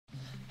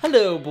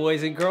Hello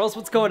boys and girls,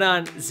 what's going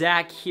on?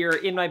 Zach here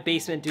in my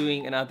basement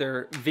doing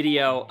another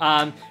video.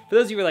 For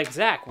those of you who are like,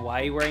 Zach,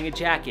 why are you wearing a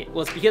jacket?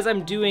 Well, it's because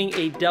I'm doing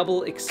a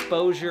double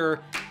exposure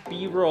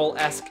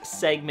B-roll-esque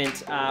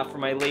segment for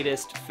my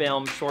latest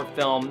short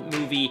film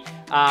movie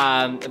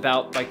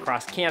about my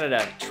cross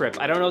Canada trip.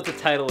 I don't know what the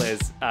title is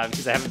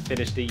because I haven't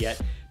finished it yet,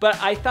 but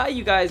I thought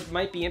you guys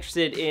might be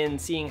interested in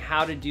seeing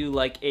how to do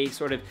like a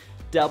sort of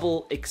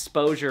double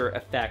exposure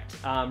effect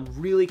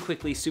really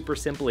quickly, super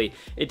simply.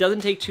 It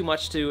doesn't take too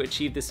much to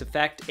achieve this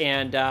effect,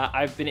 and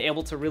I've been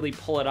able to really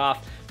pull it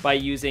off by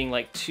using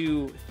like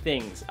two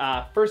things.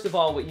 First of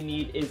all, what you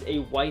need is a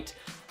white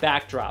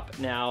backdrop.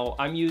 Now,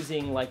 I'm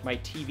using like my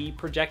TV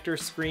projector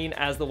screen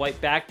as the white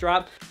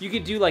backdrop. You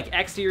could do like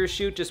exterior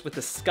shoot just with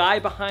the sky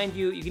behind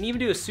you. You can even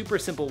do a super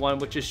simple one,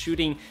 which is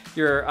shooting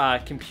your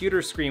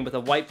computer screen with a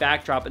white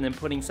backdrop and then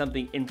putting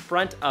something in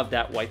front of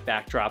that white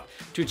backdrop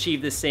to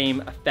achieve the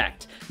same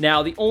effect.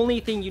 Now, the only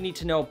thing you need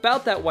to know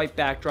about that white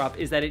backdrop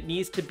is that it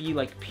needs to be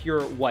like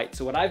pure white.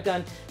 So what I've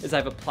done is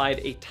I've applied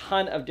a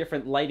ton of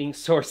different lighting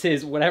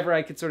sources, whatever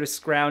I could sort of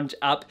scrounge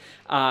up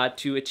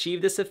to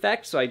achieve this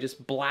effect. So I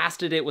just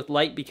blasted it with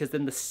light, because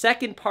then the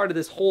second part of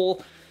this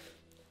whole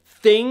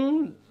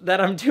thing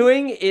that I'm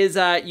doing is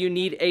you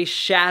need a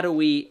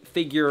shadowy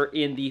figure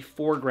in the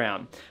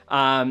foreground.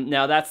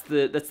 Now that's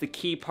the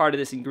key part of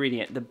this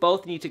ingredient. They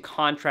both need to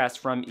contrast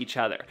from each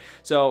other.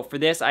 So for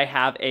this, I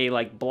have a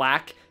like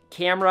black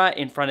camera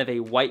in front of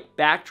a white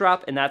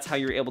backdrop, and that's how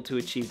you're able to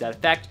achieve that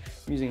effect.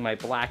 I'm using my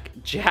black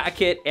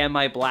jacket and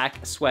my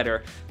black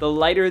sweater. The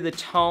lighter the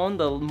tone,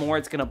 the more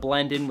it's gonna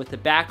blend in with the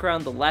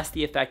background, the less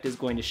the effect is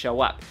going to show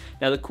up.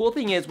 Now the cool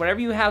thing is, whenever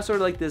you have sort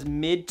of like this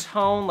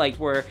mid-tone, like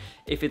where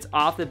if it's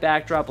off the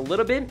backdrop a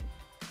little bit,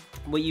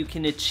 what you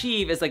can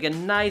achieve is like a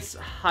nice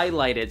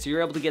highlighted, so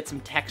you're able to get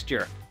some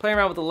texture. Playing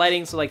around with the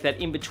lighting, so like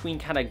that in-between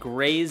kind of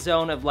gray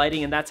zone of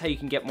lighting, and that's how you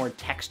can get more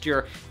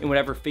texture in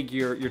whatever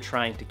figure you're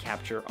trying to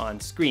capture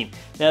on screen.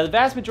 Now, the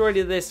vast majority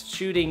of this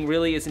shooting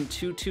really isn't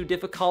too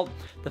difficult.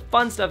 The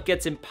fun stuff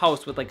gets in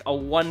post with like a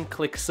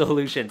one-click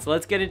solution. So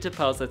let's get into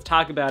post, let's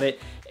talk about it,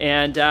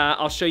 and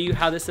I'll show you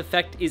how this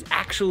effect is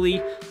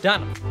actually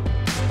done.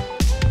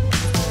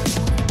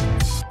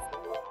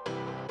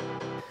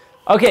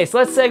 Okay, so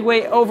let's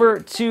segue over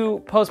to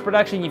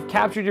post-production. You've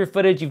captured your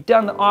footage, you've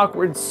done the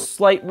awkward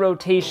slight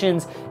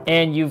rotations,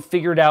 and you've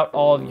figured out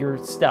all of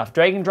your stuff.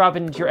 Drag and drop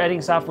it into your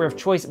editing software of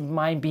choice,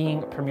 mine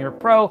being Premiere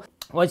Pro.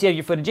 Once you have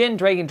your footage in,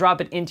 drag and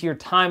drop it into your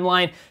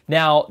timeline.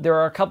 Now, there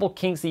are a couple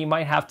kinks that you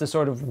might have to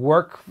sort of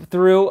work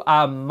through.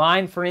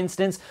 Mine, for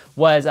instance,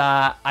 was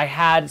I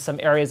had some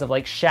areas of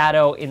like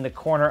shadow in the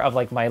corner of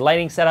like my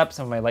lighting setup.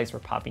 Some of my lights were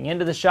popping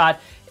into the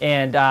shot,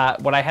 and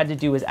what I had to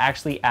do was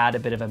actually add a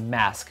bit of a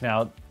mask.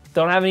 Now,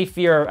 don't have any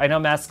fear. I know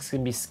masks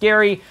can be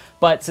scary,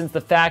 but since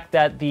the fact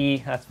that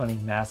that's funny,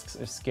 masks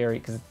are scary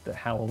because it's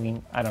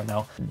Halloween, I don't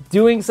know.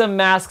 Doing some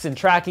masks and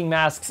tracking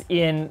masks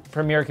in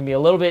Premiere can be a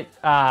little bit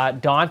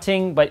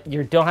daunting, but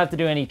you don't have to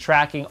do any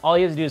tracking. All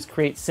you have to do is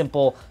create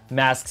simple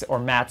masks or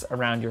mats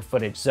around your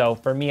footage. So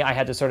for me, I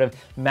had to sort of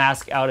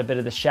mask out a bit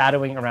of the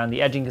shadowing around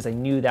the edging because I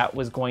knew that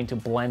was going to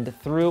blend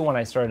through when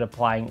I started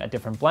applying a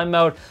different blend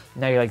mode.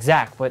 Now you're like,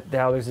 Zach, what the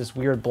hell? There's this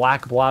weird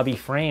black blobby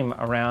frame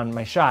around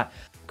my shot.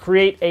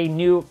 Create a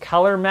new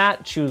color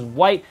mat, choose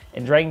white,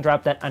 and drag and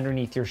drop that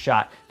underneath your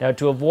shot. Now,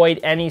 to avoid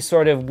any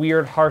sort of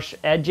weird harsh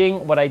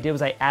edging, what I did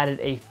was I added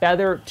a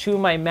feather to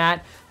my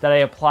mat that I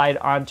applied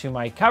onto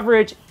my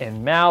coverage,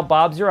 and now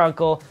Bob's your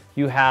uncle.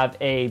 You have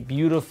a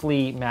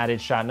beautifully matted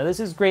shot. Now this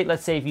is great,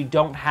 let's say if you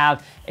don't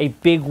have a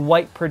big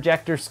white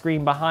projector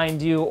screen behind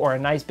you or a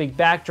nice big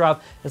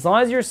backdrop, as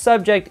long as your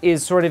subject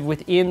is sort of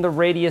within the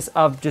radius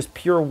of just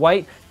pure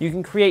white, you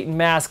can create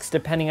masks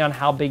depending on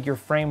how big your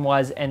frame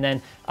was, and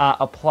then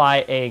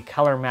apply a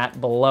color mat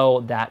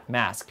below that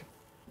mask.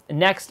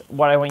 Next,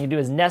 what I want you to do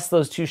is nest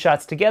those two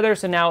shots together,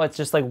 so now it's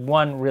just like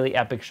one really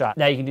epic shot.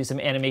 Now you can do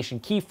some animation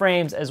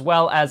keyframes as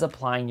well as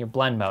applying your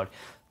blend mode.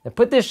 Now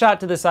put this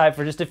shot to the side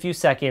for just a few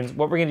seconds.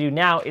 What we're gonna do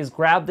now is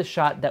grab the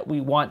shot that we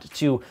want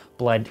to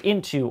blend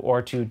into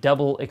or to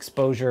double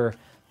exposure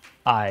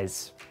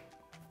eyes.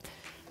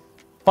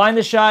 Find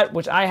the shot,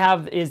 which I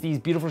have is these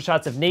beautiful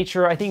shots of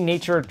nature. I think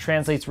nature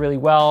translates really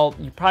well.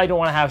 You probably don't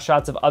wanna have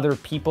shots of other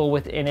people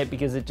within it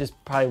because it just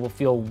probably will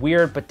feel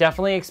weird, but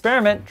definitely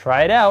experiment,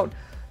 try it out.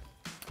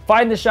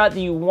 Find the shot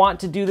that you want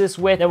to do this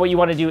with, and what you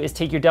want to do is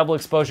take your double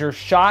exposure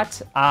shot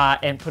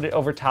and put it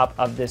over top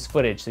of this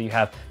footage. So you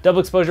have double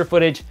exposure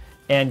footage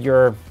and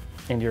the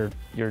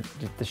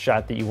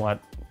shot that you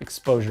want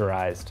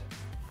exposurized.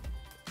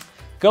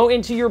 Go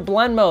into your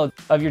blend mode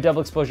of your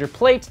double exposure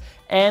plate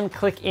and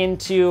click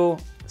into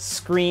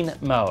screen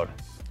mode.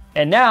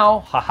 And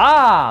now,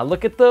 haha,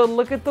 look at the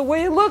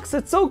way it looks.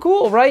 It's so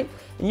cool, right?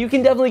 And you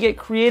can definitely get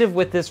creative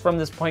with this from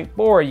this point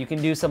forward. You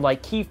can do some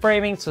like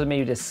keyframing, so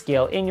maybe just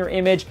scale in your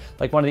image,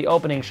 like one of the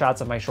opening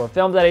shots of my short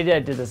film that I did. I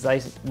did this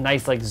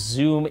nice like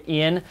zoom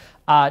in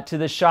to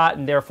the shot,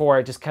 and therefore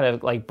it just kind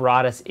of like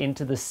brought us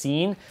into the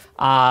scene.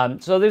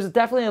 So there's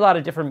definitely a lot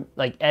of different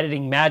like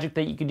editing magic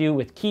that you can do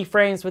with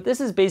keyframes, but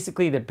this is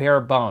basically the bare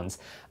bones.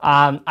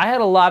 I had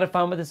a lot of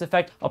fun with this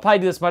effect. I'll probably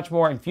do this much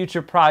more in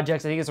future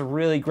projects. I think it's a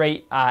really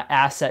great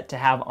asset to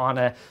have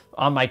on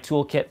my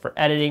toolkit for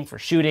editing, for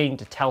shooting,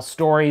 to tell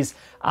stories.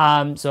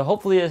 So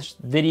hopefully this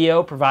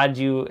video provided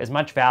you as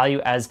much value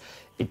as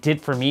it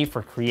did for me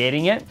for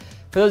creating it.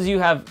 For those of you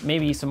who have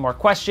maybe some more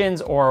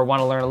questions or want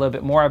to learn a little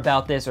bit more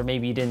about this, or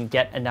maybe you didn't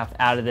get enough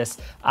out of this,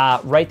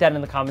 write that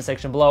in the comment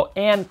section below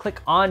and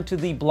click on to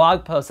the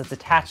blog post that's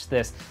attached to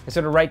this. I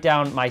sort of write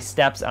down my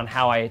steps on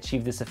how I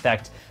achieve this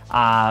effect.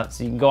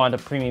 So you can go on to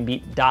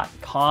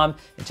PremiumBeat.com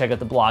and check out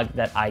the blog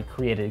that I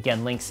created.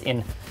 Again, links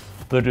in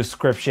the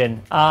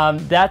description.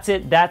 That's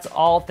it, that's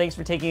all. Thanks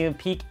for taking a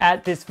peek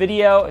at this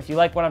video. If you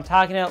like what I'm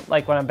talking about,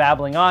 like what I'm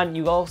babbling on,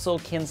 you also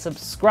can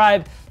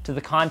subscribe to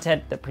the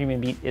content that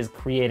PremiumBeat is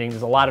creating.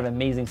 There's a lot of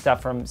amazing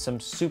stuff from some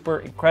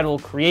super incredible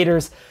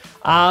creators.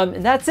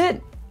 And that's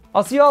it.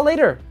 I'll see you all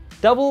later.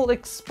 Double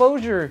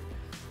exposure.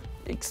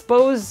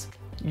 Expose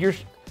your...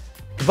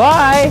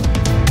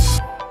 Bye!